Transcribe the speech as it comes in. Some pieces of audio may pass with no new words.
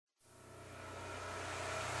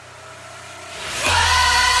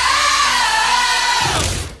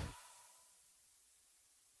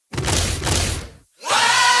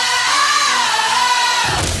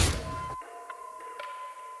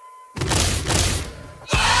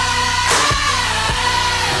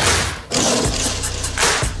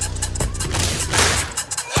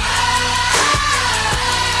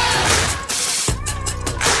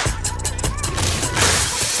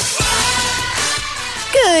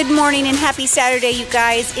Good morning and happy Saturday, you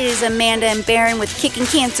guys. It is Amanda and Barron with Kicking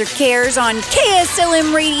Cancer Cares on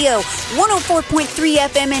KSLM Radio, 104.3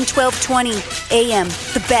 FM and 1220 AM.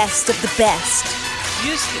 The best of the best.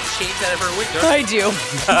 You just change that every week, don't you?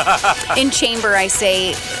 I do. In chamber, I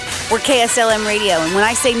say we're KSLM Radio. And when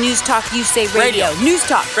I say news talk, you say radio. News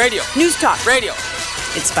talk. Radio. News talk. Radio.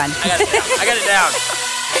 It's fun. I got it down.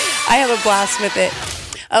 I have a blast with it.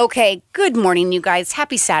 Okay, good morning, you guys.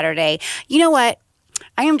 Happy Saturday. You know what?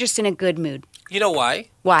 I am just in a good mood. You know why?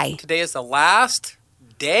 Why? Today is the last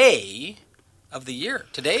day of the year.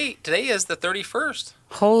 Today is the 31st.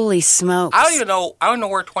 Holy smokes. I don't know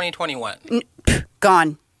where 2020 went.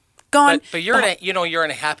 Gone. But you're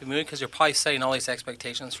in a happy mood because you're probably setting all these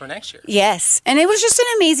expectations for next year. Yes, and it was just an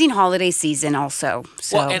amazing holiday season also.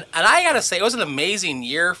 So. Well, and I got to say, it was an amazing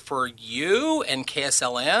year for you and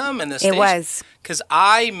KSLM and this station. It was. Because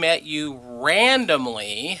I met you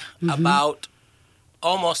randomly about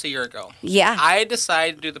almost a year ago. Yeah. I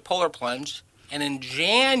decided to do the polar plunge, and in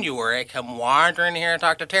January, I come wandering here and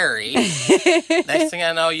talk to Terry. Next thing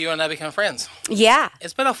I know, you and I become friends. Yeah.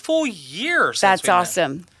 It's been a full year since That's we met.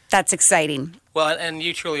 awesome. That's exciting. Well, and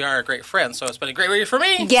you truly are a great friend, so it's been a great year for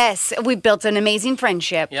me. Yes, we built an amazing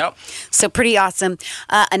friendship. Yep. So pretty awesome.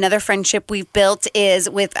 Another friendship we've built is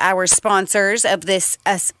with our sponsors of this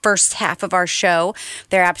first half of our show.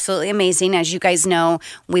 They're absolutely amazing. As you guys know,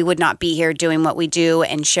 we would not be here doing what we do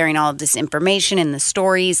and sharing all of this information and the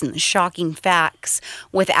stories and the shocking facts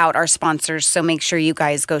without our sponsors. So make sure you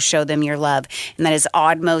guys go show them your love. And that is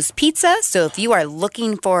Oddmo's Pizza. So if you are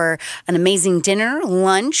looking for an amazing dinner,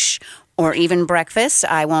 lunch, or even breakfast.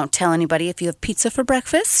 I won't tell anybody if you have pizza for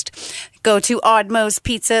breakfast. Go to Oddmo's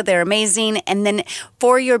Pizza. They're amazing. And then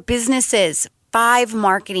for your businesses, 5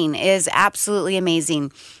 Marketing is absolutely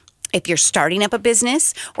amazing. If you're starting up a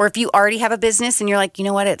business or if you already have a business and you're like, you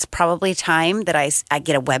know what, it's probably time that I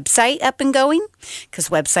get a website up and going because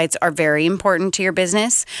websites are very important to your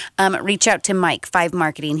business. Reach out to Mike, 5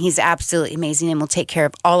 Marketing. He's absolutely amazing and will take care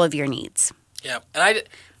of all of your needs. Yeah, and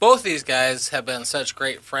both of these guys have been such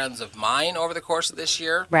great friends of mine over the course of this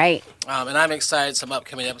year. Right. And I'm excited. Some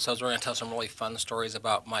upcoming episodes, we're going to tell some really fun stories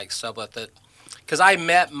about Mike Sublett. Because I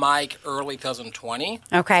met Mike early 2020.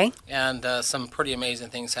 Okay. And some pretty amazing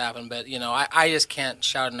things happened. But, I just can't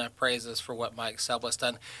shout enough praises for what Mike Sublett's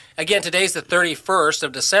done. Again, today's the 31st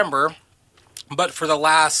of December. But for the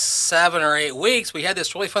last 7 or 8 weeks, we had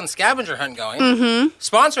this really fun scavenger hunt going,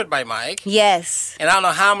 sponsored by Mike. Yes. And I don't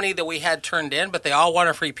know how many that we had turned in, but they all won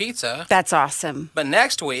a free pizza. That's awesome. But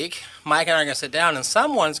next week, Mike and I are going to sit down, and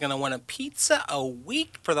someone's going to win a pizza a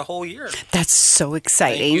week for the whole year. That's so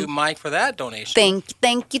exciting. Thank you, Mike, for that donation.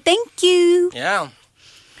 Thank you. Yeah.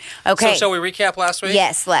 Okay. So shall we recap last week?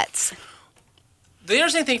 Yes, let's. The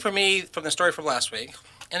interesting thing for me from the story from last week,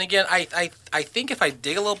 and again, I think if I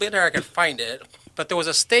dig a little bit there, I could find it. But there was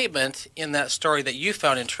a statement in that story that you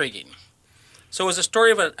found intriguing. So it was a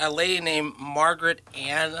story of a lady named Margaret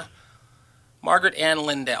Ann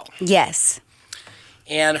Lindell. Yes.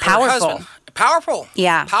 And her Powerful. husband. Powerful.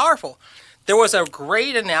 Yeah. Powerful. There was a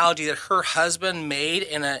great analogy that her husband made,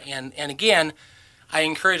 and again, I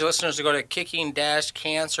encourage listeners to go to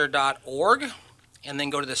kicking-cancer.org and then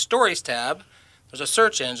go to the Stories tab. There's a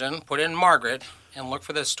search engine, put in Margaret, and look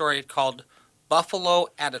for this story called Buffalo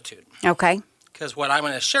Attitude. Okay. Because what I'm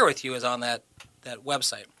going to share with you is on that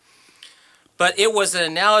website. But it was an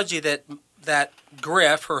analogy that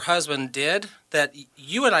Griff, her husband, did that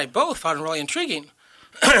you and I both found really intriguing.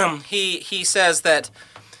 He says that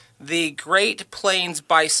the Great Plains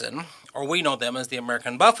bison, or we know them as the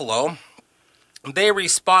American buffalo, they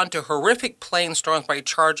respond to horrific plain storms by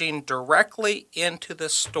charging directly into the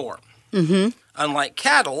storm. Unlike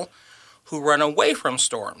cattle, who run away from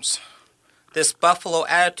storms. This buffalo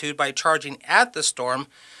attitude, by charging at the storm,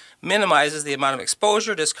 minimizes the amount of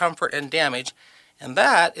exposure, discomfort, and damage, and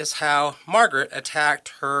that is how Margaret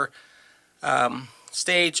attacked her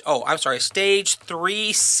stage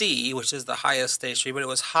 3C, which is the highest stage 3, but it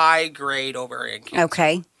was high-grade ovarian cancer.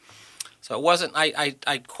 Okay. So it wasn't,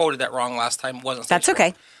 I quoted that wrong last time, it wasn't stage That's 4.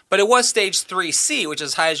 okay. But it was stage 3C, which is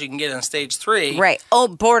as high as you can get in stage 3. Right. Oh,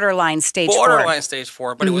 borderline stage 4. Borderline stage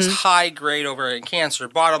 4, but it was high-grade ovarian cancer.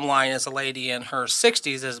 Bottom line is a lady in her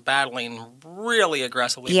 60s is battling really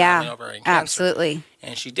aggressively battling ovarian cancer. Absolutely.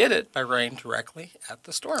 And she did it by running directly at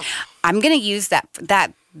the storm. I'm going to use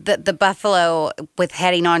the buffalo with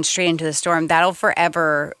heading on straight into the storm. That'll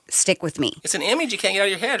forever stick with me. It's an image you can't get out of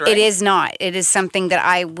your head, right? It is not. It is something that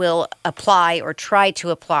I will apply or try to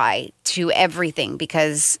apply to everything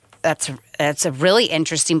because that's a really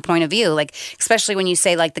interesting point of view. Like, especially when you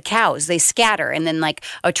say like the cows, they scatter, and then like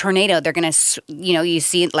a tornado, they're gonna, you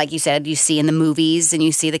see, like you said, you see in the movies, and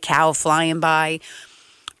you see the cow flying by,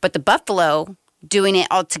 but the buffalo doing it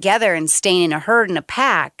all together and staying in a herd in a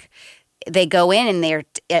pack, they go in and they're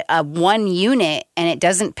a one unit, and it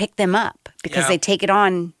doesn't pick them up because they take it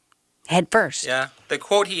on head first. Yeah, the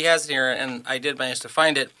quote he has here, and I did manage to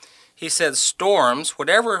find it. He said, "Storms,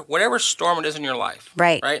 whatever storm it is in your life,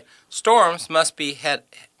 right? Storms must be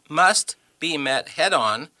met head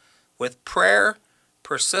on with prayer,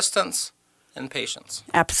 persistence, and patience."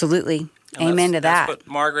 Absolutely, and amen to that. That's what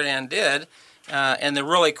Margaret Ann did, and the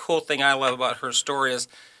really cool thing I love about her story is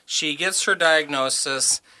she gets her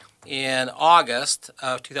diagnosis in August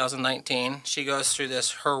of 2019. She goes through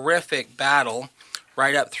this horrific battle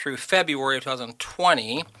right up through February of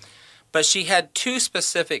 2020. But she had two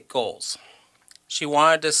specific goals. She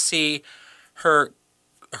wanted to see her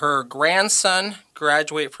grandson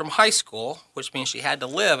graduate from high school, which means she had to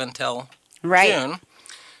live until June.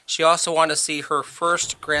 She also wanted to see her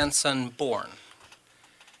first grandson born.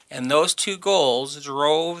 And those two goals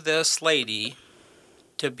drove this lady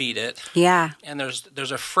to beat it. Yeah. And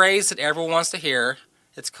there's a phrase that everyone wants to hear.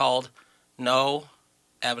 It's called no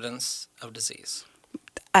evidence of disease.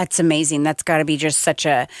 That's amazing. That's got to be just such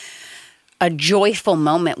a joyful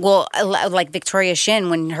moment. Well, like Victoria Shin,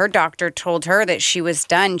 when her doctor told her that she was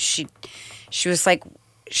done, she was like,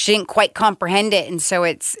 she didn't quite comprehend it. And so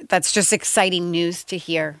that's just exciting news to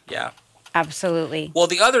hear. Yeah. Absolutely. Well,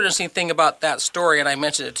 the other interesting thing about that story, and I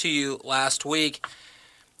mentioned it to you last week,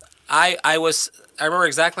 I remember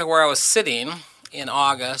exactly where I was sitting in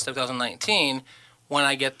August of 2019 when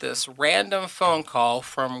I get this random phone call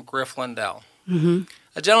from Griff Lindell,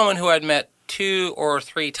 a gentleman who I'd met 2 or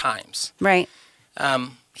 3 times. Right.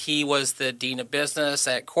 He was the dean of business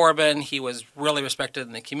at Corbin. He was really respected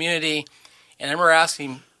in the community. And I remember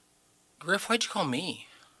asking, Griff, why'd you call me?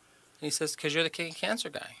 And he says, because you're the kidney cancer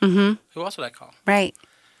guy. Mm-hmm. Who else would I call? Right.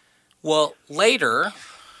 Well, later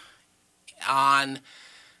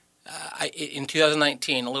in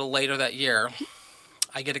 2019, a little later that year,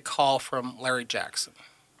 I get a call from Larry Jackson.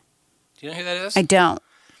 Do you know who that is? I don't.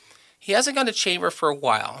 He hasn't gone to Chamber for a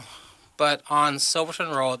while. But on Silverton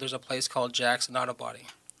Road, there's a place called Jackson Auto Body.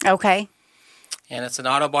 Okay. And it's an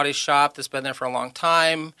auto body shop that's been there for a long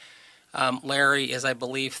time. Larry is, I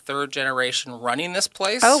believe, 3rd generation running this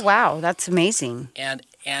place. Oh, wow. That's amazing. And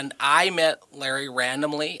I met Larry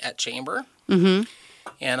randomly at Chamber. Mm-hmm.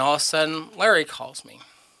 And all of a sudden, Larry calls me.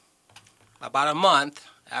 About a month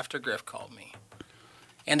after Griff called me.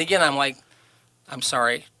 And again, I'm like, I'm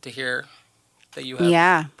sorry to hear that you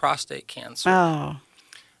have prostate cancer. Oh.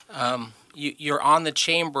 You're on the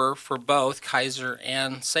Chamber for both Kaiser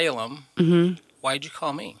and Salem. Mm-hmm. Why'd you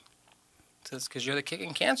call me? It says, because you're the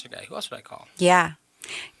kicking cancer guy. Who else would I call? Yeah.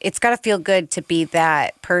 It's got to feel good to be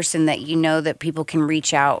that person that you know that people can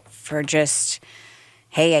reach out for just,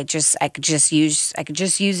 hey, I could just use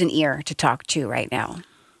an ear to talk to right now.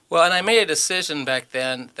 Well, and I made a decision back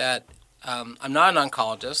then that I'm not an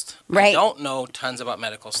oncologist. Right. I don't know tons about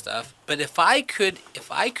medical stuff. But if I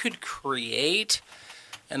could create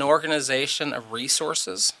an organization of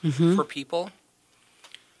resources for people.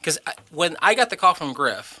 Because when I got the call from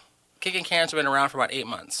Griff, Kicking Cancer has been around for about 8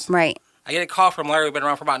 months. Right. I get a call from Larry, who's been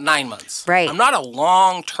around for about 9 months. Right. I'm not a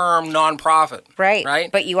long-term nonprofit. Right. Right.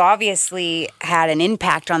 But you obviously had an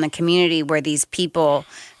impact on the community where these people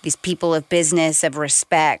of business, of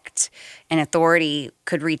respect and authority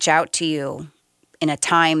could reach out to you in a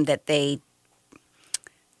time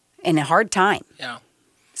in a hard time. Yeah.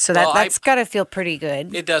 So that's got to feel pretty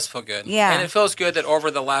good. It does feel good. Yeah. And it feels good that over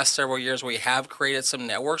the last several years we have created some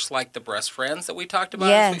networks like the Breast Friends that we talked about.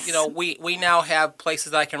 Yes. We now have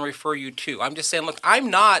places I can refer you to. I'm just saying, look, I'm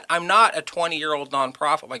not a 20-year-old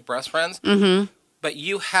nonprofit like Breast Friends, but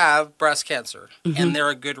you have breast cancer, and they're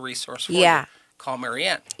a good resource for you. Call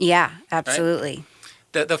Marianne. Yeah, absolutely.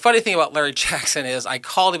 Right? The funny thing about Larry Jackson is I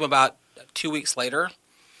called him about 2 weeks later,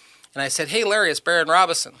 and I said, hey, Larry, it's Barron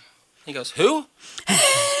Robinson. He goes, who?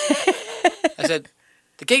 I said,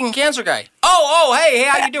 the kicking cancer guy. Oh, hey,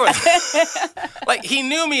 how you doing? Like, he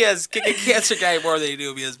knew me as kicking cancer guy more than he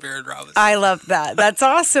knew me as Barron Robinson. I love that. That's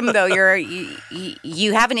awesome, though.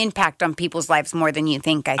 You have an impact on people's lives more than you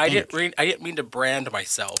think, I think. I didn't mean to brand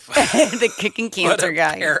myself. The kicking cancer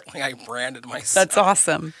guy. Apparently, I branded myself. That's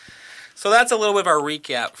awesome. So that's a little bit of our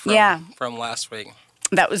recap from last week.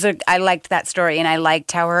 I liked that story, and I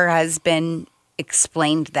liked how her husband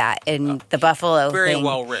explained that in the Buffalo thing. Very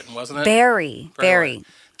well written, wasn't it? Very.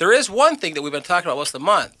 There is one thing that we've been talking about most of the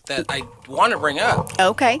month that I want to bring up.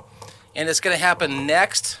 Okay. And it's going to happen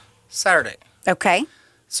next Saturday. Okay.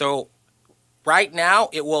 So right now,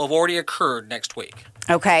 it will have already occurred next week.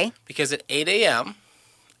 Okay. Because at 8 a.m.,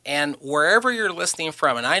 and wherever you're listening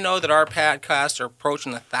from, and I know that our podcasts are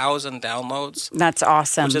approaching 1,000 downloads. That's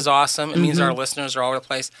awesome. Which is awesome. It means our listeners are all over the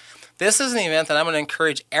place. This is an event that I'm going to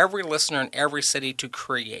encourage every listener in every city to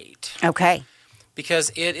create. Okay.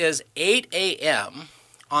 Because it is 8 a.m.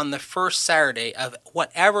 on the first Saturday of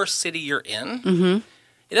whatever city you're in. Mm-hmm.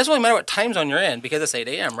 It doesn't really matter what time zone you're in because it's 8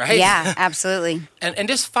 a.m., right? Yeah, absolutely. and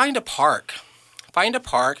just find a park. Find a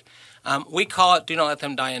park. We call it Do Not Let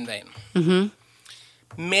Them Die in Vain. Mm-hmm.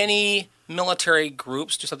 Many military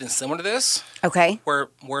groups do something similar to this. Okay. Where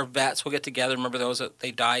vets will get together. Remember those that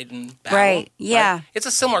they died in battle? Right, yeah. Right? It's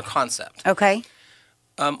a similar concept. Okay.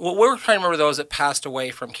 Well, we're trying to remember those that passed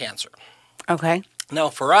away from cancer. Okay. Now,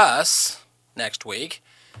 for us, next week,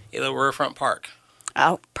 it'll be Riverfront Park.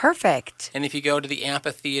 Oh, perfect. And if you go to the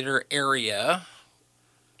amphitheater area,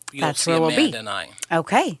 you'll That's see where we'll Amanda be. and I.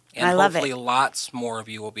 Okay. And I love it. hopefully lots more of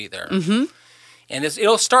you will be there. Mm-hmm. And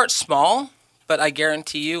it'll start small, but I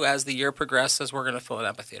guarantee you, as the year progresses, we're going to fill an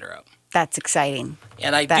amphitheater up. That's exciting.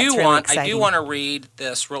 And I do want to read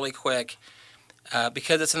this really quick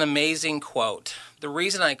because it's an amazing quote. The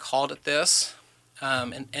reason I called it this,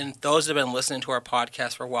 and those that have been listening to our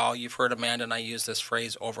podcast for a while, you've heard Amanda and I use this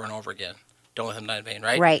phrase over and over again. Don't let them die in vain,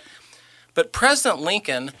 right? Right. But President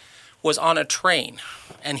Lincoln was on a train,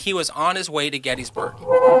 and he was on his way to Gettysburg.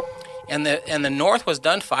 And the North was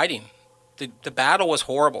done fighting. The battle was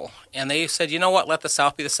horrible. And they said, you know what, let the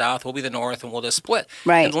South be the South, we'll be the North, and we'll just split.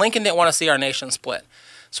 Right. And Lincoln didn't want to see our nation split.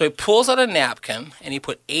 So he pulls out a napkin, and he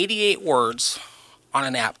put 88 words on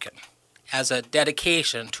a napkin as a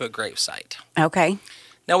dedication to a gravesite. Okay.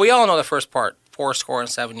 Now, we all know the first part,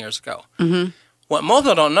 77 years ago. Mm-hmm. What most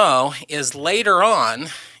people don't know is later on,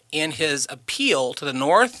 in his appeal to the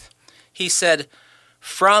North, he said,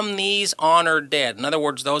 from these honored dead, in other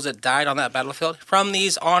words, those that died on that battlefield, from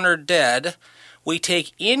these honored dead, we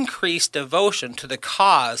take increased devotion to the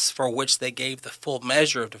cause for which they gave the full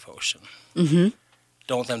measure of devotion. Mm-hmm.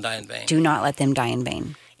 Don't let them die in vain. Do not let them die in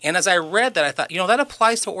vain. And as I read that, I thought, that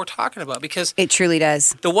applies to what we're talking about because it truly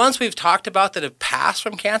does. The ones we've talked about that have passed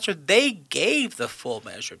from cancer, they gave the full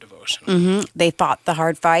measure of devotion. Mm-hmm. They fought the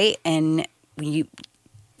hard fight, and we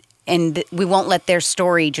won't let their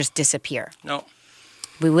story just disappear. No.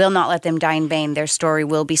 We will not let them die in vain. Their story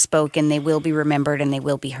will be spoken, they will be remembered, and they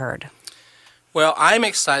will be heard. Well, I'm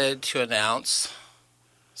excited to announce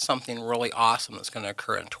something really awesome that's going to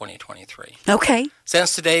occur in 2023. Okay.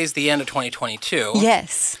 Since today's the end of 2022.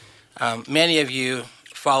 Yes. Many of you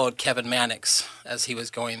followed Kevin Mannix as he was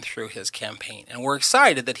going through his campaign, and we're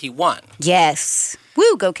excited that he won. Yes.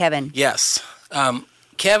 Woo, go Kevin. Yes.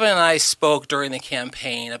 Kevin and I spoke during the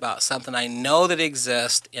campaign about something I know that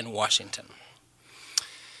exists in Washington.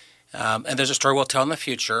 And there's a story we'll tell in the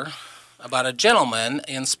future about a gentleman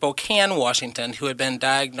in Spokane, Washington, who had been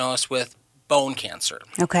diagnosed with bone cancer.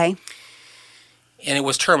 Okay. And it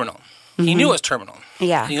was terminal. Mm-hmm. He knew it was terminal.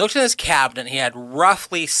 Yeah. And he looked in his cabinet. He had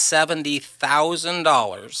roughly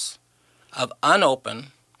 $70,000 of unopened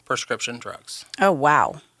prescription drugs. Oh,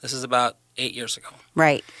 wow. This is about 8 years ago.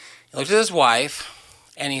 Right. He looked at his wife,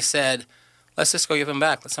 and he said, let's just go give them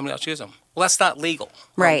back. Let somebody else use them. Well, that's not legal.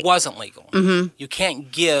 Right. It wasn't legal. Mm-hmm. You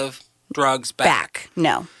can't give drugs back.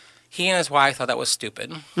 No. He and his wife thought that was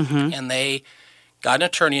stupid, and they got an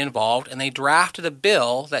attorney involved, and they drafted a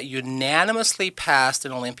bill that unanimously passed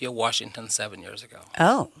in Olympia, Washington 7 years ago.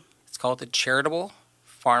 Oh. It's called the Charitable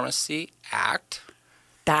Pharmacy Act.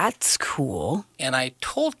 That's cool. And I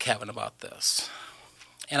told Kevin about this.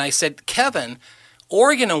 And I said, Kevin,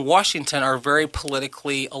 Oregon and Washington are very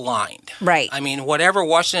politically aligned. Right. I mean, whatever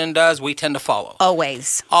Washington does, we tend to follow.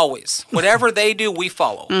 Always. Always. Whatever they do, we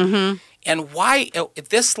follow. Mm-hmm. And why, if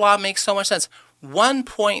this law makes so much sense,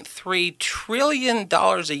 $1.3 trillion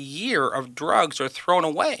a year of drugs are thrown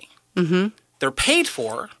away. Mm-hmm. They're paid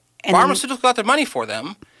for. And pharmaceuticals got their money for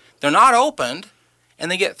them. They're not opened.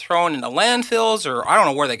 And they get thrown into landfills or I don't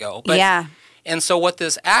know where they go. But, yeah. And so what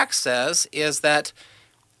this act says is that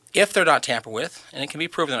if they're not tampered with, and it can be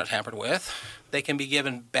proven they're not tampered with, they can be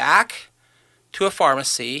given back to a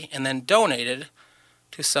pharmacy and then donated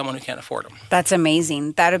to someone who can't afford them. That's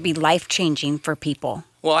amazing. That would be life-changing for people.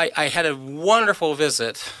 Well, I had a wonderful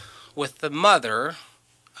visit with the mother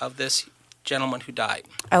of this gentleman who died.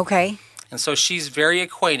 Okay. And so she's very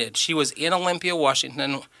acquainted. She was in Olympia,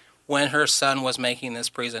 Washington, when her son was making this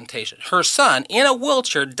presentation. Her son, in a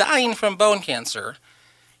wheelchair, dying from bone cancer,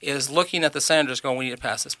 is looking at the senators going, we need to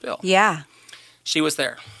pass this bill. Yeah. She was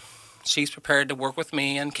there. She's prepared to work with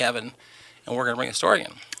me and Kevin, and we're going to bring a story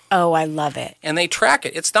in. Oh, I love it. And they track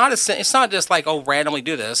it. It's not just like, oh, randomly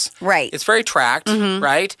do this. Right. It's very tracked,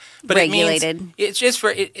 right? But Regulated. It means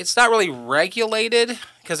it's not really regulated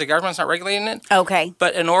because the government's not regulating it. Okay.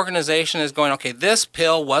 But an organization is going, okay, this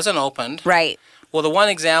pill wasn't opened. Right. Well, the one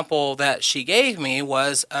example that she gave me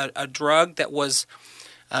was a drug that was,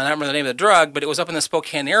 I don't remember the name of the drug, but it was up in the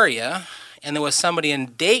Spokane area, and there was somebody in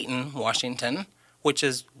Dayton, Washington, which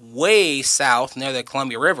is way south near the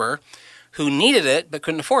Columbia River, who needed it but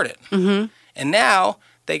couldn't afford it. Mm-hmm. And now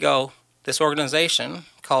they go, this organization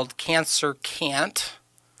called Cancer Can't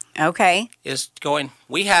Okay. is going,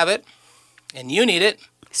 we have it, and you need it,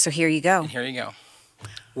 So here you go. and here you go.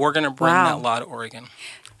 We're going to bring Wow. that law to Oregon.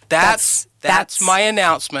 That's my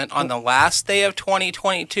announcement on the last day of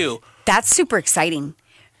 2022. That's super exciting.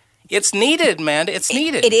 It's needed, man. It's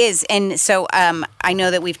needed. It is. And so I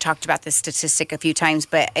know that we've talked about this statistic a few times,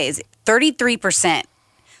 but is 33%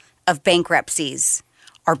 of bankruptcies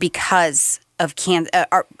are because of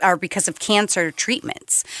are because of cancer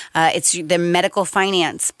treatments. It's the medical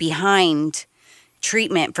finance behind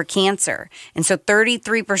treatment for cancer. And so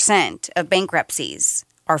 33% of bankruptcies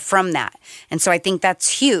are from that. And so I think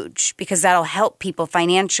that's huge because that'll help people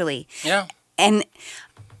financially. Yeah. And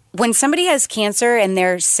when somebody has cancer and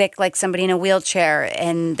they're sick, like somebody in a wheelchair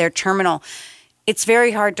and they're terminal, it's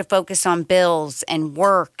very hard to focus on bills and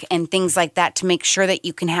work and things like that to make sure that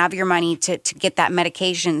you can have your money to get that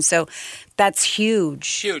medication. So that's huge.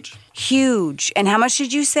 Huge. Huge. And how much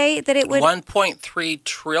did you say that it would? $1.3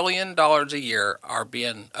 trillion a year are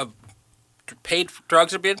being paid.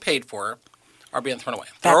 Drugs are being paid for, are being thrown away.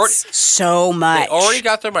 That's so much. They already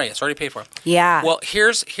got their money. It's already paid for. Yeah. Well,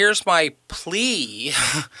 here's my plea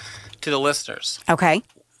to the listeners. Okay.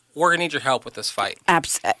 We're going to need your help with this fight.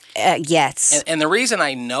 Yes. And the reason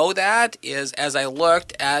I know that is as I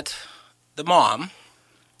looked at the mom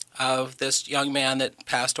of this young man that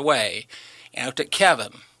passed away, and I looked at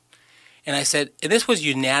Kevin, and I said, and this was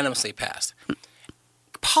unanimously passed.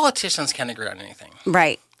 Politicians can't agree on anything.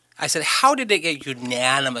 Right. I said, how did it get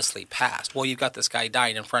unanimously passed? Well, you've got this guy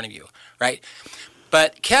dying in front of you, right?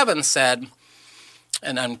 But Kevin said,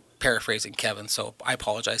 and I'm paraphrasing Kevin, so I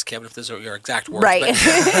apologize, Kevin, if those are your exact words. Right.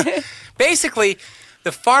 But basically,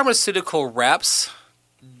 the pharmaceutical reps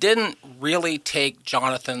didn't really take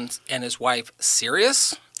Jonathan and his wife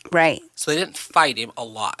serious. Right. So they didn't fight him a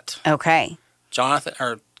lot. Okay.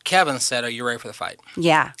 Kevin said, are you ready for the fight?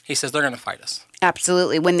 Yeah. He says, they're going to fight us.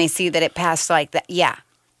 Absolutely. When they see that it passed like that. Yeah.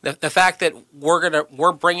 The fact that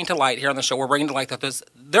we're bringing to light here on the show, we're bringing to light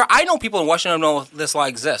that I know people in Washington don't know this law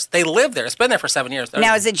exists. They live there. It's been there for 7 years.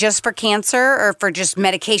 Now, is it just for cancer or for just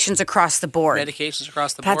medications across the board? Medications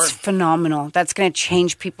across the board. That's phenomenal. That's going to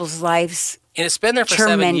change people's lives. And it's been there for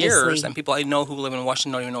 7 years, tremendously. and people I know who live in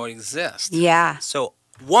Washington don't even know it exists. Yeah. So,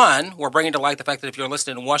 one, we're bringing to light the fact that if you're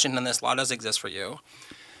listed in Washington, this law does exist for you.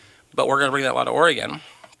 But we're going to bring that law to Oregon.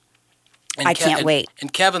 And I can't wait.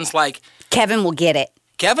 And Kevin's like... Kevin will get it.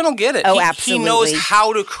 Kevin will get it. Oh, He absolutely. knows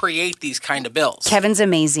how to create these kind of bills. Kevin's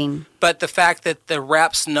amazing. But the fact that the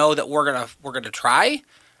reps know that we're gonna try,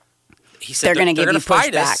 he said They're gonna give you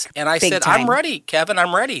fight us. pushback And I big said, time. I'm ready, Kevin.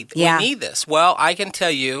 I'm ready. Yeah. We need this. Well, I can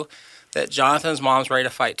tell you that Jonathan's mom's ready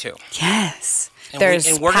to fight too. Yes. And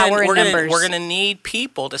There's power in numbers. We're going to need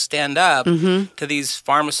people to stand up to these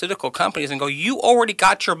pharmaceutical companies and go, you already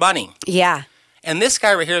got your money. Yeah. And this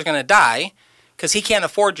guy right here is going to die because he can't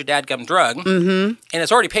afford your dadgum drug, and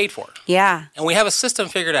it's already paid for. Yeah. And we have a system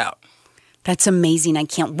figured out. That's amazing. I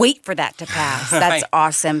can't wait for that to pass. That's Right.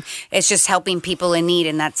 awesome. It's just helping people in need,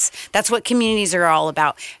 and that's what communities are all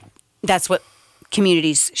about. That's what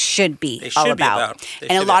communities should be They all should be about. about. They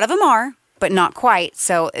And a should lot be. of them are, but not quite.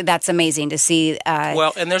 So that's amazing to see.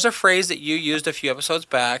 Well, and there's a phrase that you used a few episodes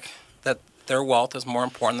back that their wealth is more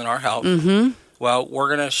important than our health. Mm-hmm. Well, we're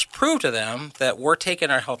going to prove to them that we're taking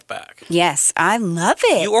our health back. Yes, I love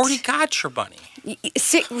it. You already got your money.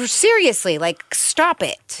 Seriously, like, stop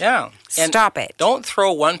it. Yeah. And Stop it. Don't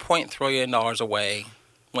throw $1.3 trillion away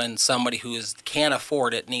when somebody who can't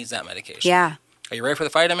afford it needs that medication. Yeah, Are you ready for the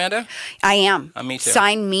fight, Amanda? I am. Me too.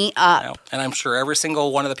 Sign me up. Yeah. And I'm sure every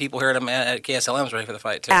single one of the people here at KSLM is ready for the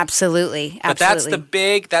fight too. Absolutely. But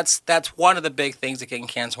that's that's one of the big things that Getting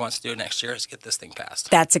Cancer wants to do next year is get this thing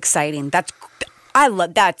passed. That's exciting. That's one of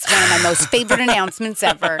my most favorite announcements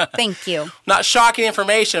ever. Thank you. Not shocking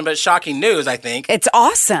information, but shocking news, I think. It's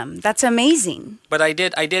awesome. That's amazing. But I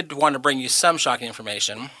did want to bring you some shocking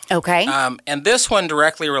information. Okay. And this one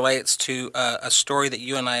directly relates to a story that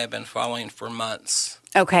you and I have been following for months.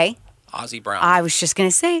 Okay. Ozzie Brown. I was just going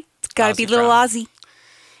to say, it's got to be Ozzie little Brown. Ozzie.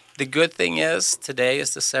 The good thing is, today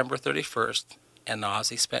is December 31st, and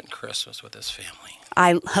Ozzie spent Christmas with his family.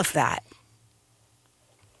 I love that.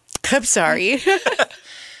 I'm sorry.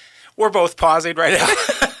 We're both pausing right now.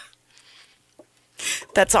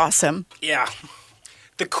 That's awesome. Yeah.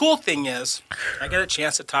 The cool thing is, I got a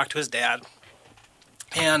chance to talk to his dad.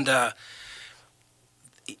 And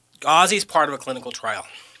Ozzy's part of a clinical trial.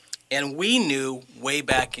 And we knew way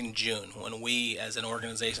back in June when we, as an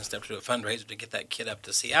organization, stepped to a fundraiser to get that kid up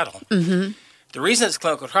to Seattle. Mm-hmm. The reason it's a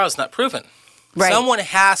clinical trial is not proven. Right. Someone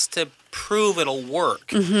has to prove it'll work.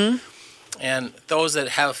 Mm-hmm. And those that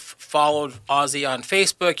have followed Ozzy on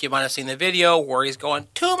Facebook, you might have seen the video where he's going,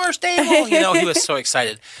 tumor stable. He was so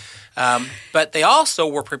excited. But they also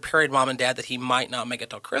were preparing Mom and Dad that he might not make it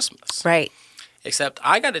till Christmas. Right. Except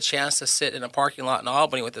I got a chance to sit in a parking lot in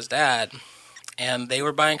Albany with his dad, and they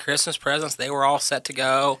were buying Christmas presents. They were all set to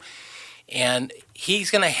go. And he's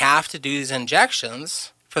going to have to do these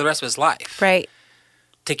injections for the rest of his life. Right.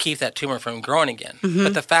 To keep that tumor from growing again. Mm-hmm.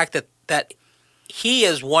 But the fact that he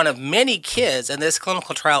is one of many kids, and this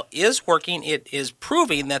clinical trial is working, it is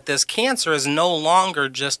proving that this cancer is no longer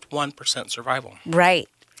just 1% survival. Right.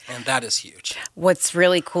 And that is huge. What's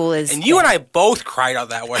really cool is... And you and I both cried on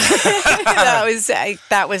that one.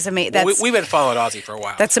 that was amazing. We've been following Ozzy for a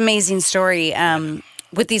while. That's an amazing story.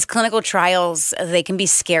 With these clinical trials, they can be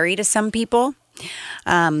scary to some people.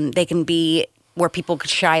 They can be where people could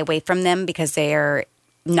shy away from them because they are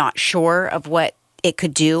not sure of what it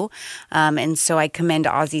could do. And so I commend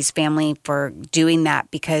Ozzy's family for doing that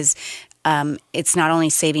because it's not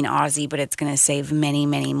only saving Ozzy, but it's going to save many,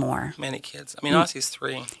 many more. Many kids. I mean, Ozzy's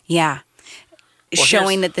 3. Yeah. Well,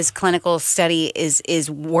 showing that this clinical study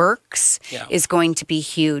works is going to be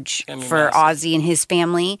huge for Ozzy and his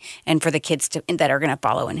family and for the kids that are going to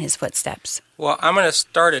follow in his footsteps. Well, I'm going to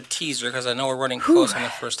start a teaser because I know we're running close on the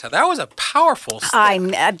first half. That was a powerful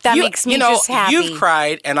step. That makes me just happy. You've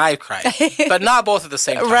cried and I've cried, but not both at the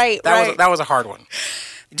same time. Right. That was a hard one.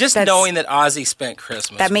 Just knowing that Ozzy spent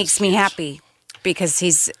Christmas. That makes me happy because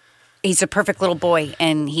he's a perfect little boy,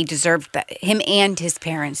 and he deserved that. Him and his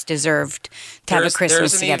parents deserved to have a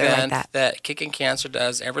Christmas together like that. There's an event that Kickin' Cancer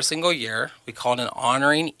does every single year. We call it an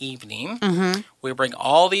honoring evening. Mm-hmm. We bring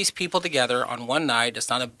all these people together on one night. It's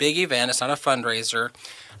not a big event. It's not a fundraiser.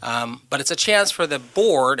 But it's a chance for the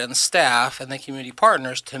board and staff and the community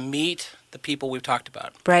partners to meet the people we've talked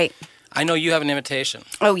about. Right. I know you have an invitation.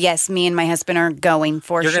 Oh, yes. Me and my husband are going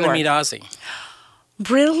for sure. You're going to meet Ozzy.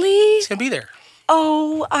 Really? He's going to be there.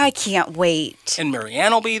 Oh, I can't wait. And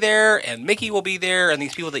Marianne will be there, and Mickey will be there, and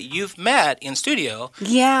these people that you've met in studio.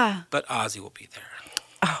 Yeah. But Ozzy will be there.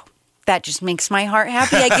 Oh, that just makes my heart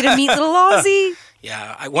happy. I get to meet little Ozzy.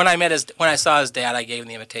 Yeah. When I saw his dad, I gave him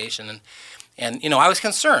the invitation, and I was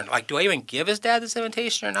concerned. Like, do I even give his dad this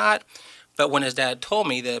invitation or not? But when his dad told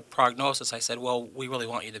me the prognosis, I said, well, we really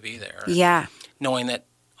want you to be there. Yeah. Knowing that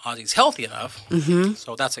Ozzy's healthy enough. Mm-hmm.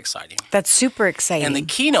 So that's exciting. That's super exciting. And the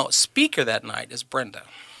keynote speaker that night is Brenda.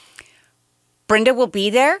 Brenda will be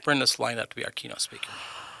there? Brenda's lined up to be our keynote speaker.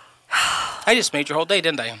 I just made your whole day,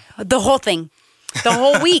 didn't I? The whole thing. The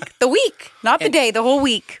whole week. The week. Not the day, the whole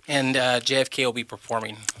week. And JFK will be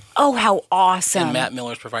performing. Oh, how awesome. And Matt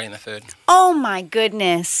Miller's providing the food. Oh, my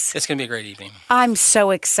goodness. It's going to be a great evening. I'm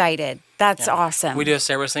so excited. That's awesome. We do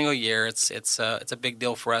this every single year. It's a big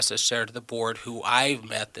deal for us to share to the board who I've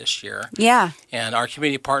met this year. Yeah. And our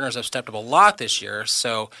community partners have stepped up a lot this year.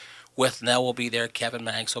 So with Nell will be there, Kevin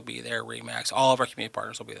Manx will be there, Remax. All of our community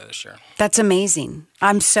partners will be there this year. That's amazing.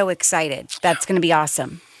 I'm so excited. That's going to be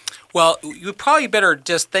awesome. Well, you probably better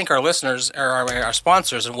just thank our listeners or our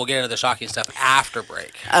sponsors, and we'll get into the shocking stuff after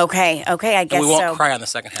break. Okay, I guess so. We won't cry on the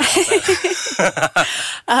second half.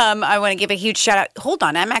 I want to give a huge shout out. Hold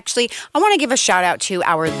on, I want to give a shout out to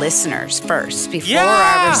our listeners first before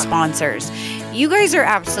our sponsors. You guys are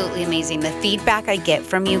absolutely amazing. The feedback I get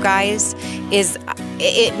from you guys is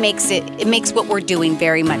it makes what we're doing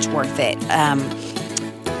very much worth it.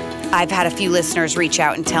 I've had a few listeners reach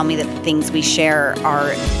out and tell me that the things we share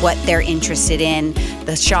are what they're interested in,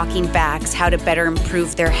 the shocking facts, how to better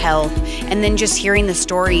improve their health, and then just hearing the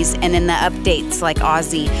stories and then the updates like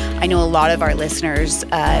Ozzy. I know a lot of our listeners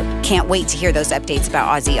can't wait to hear those updates about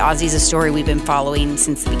Ozzy. Ozzy's a story we've been following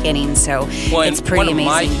since the beginning, so it's pretty amazing.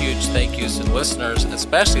 One of my huge thank yous to listeners,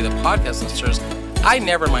 especially the podcast listeners, I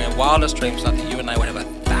never in my wildest dreams thought that you and I would have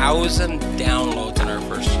 1,000 downloads in our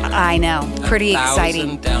first year. I know. Pretty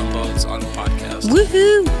exciting. 1,000 downloads on the podcast.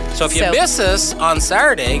 Woohoo! So if you miss us on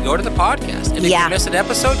Saturday, go to the podcast. And if you miss an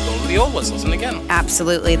episode, go to the old ones. Listen again.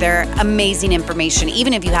 Absolutely. They're amazing information.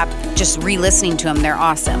 Even if you have just re-listening to them, they're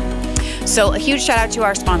awesome. So a huge shout out to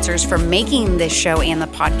our sponsors for making this show and the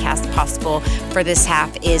podcast possible for this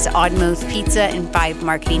half is Oddmouth Pizza and 5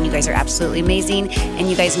 Marketing. You guys are absolutely amazing, and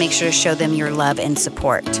you guys make sure to show them your love and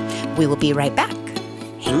support. We will be right back.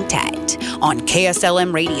 Hang tight on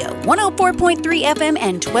KSLM Radio, 104.3 FM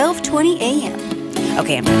and 1220 AM.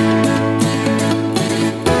 Okay, I'm